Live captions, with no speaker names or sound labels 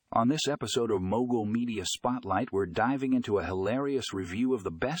On this episode of Mogul Media Spotlight, we're diving into a hilarious review of the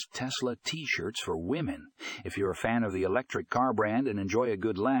best Tesla t-shirts for women. If you're a fan of the electric car brand and enjoy a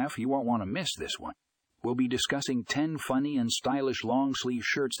good laugh, you won't want to miss this one. We'll be discussing 10 funny and stylish long-sleeve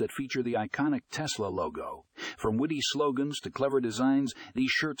shirts that feature the iconic Tesla logo. From witty slogans to clever designs,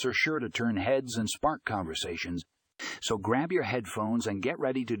 these shirts are sure to turn heads and spark conversations. So grab your headphones and get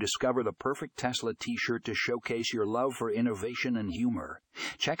ready to discover the perfect Tesla t-shirt to showcase your love for innovation and humor.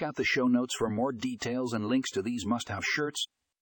 Check out the show notes for more details and links to these must-have shirts.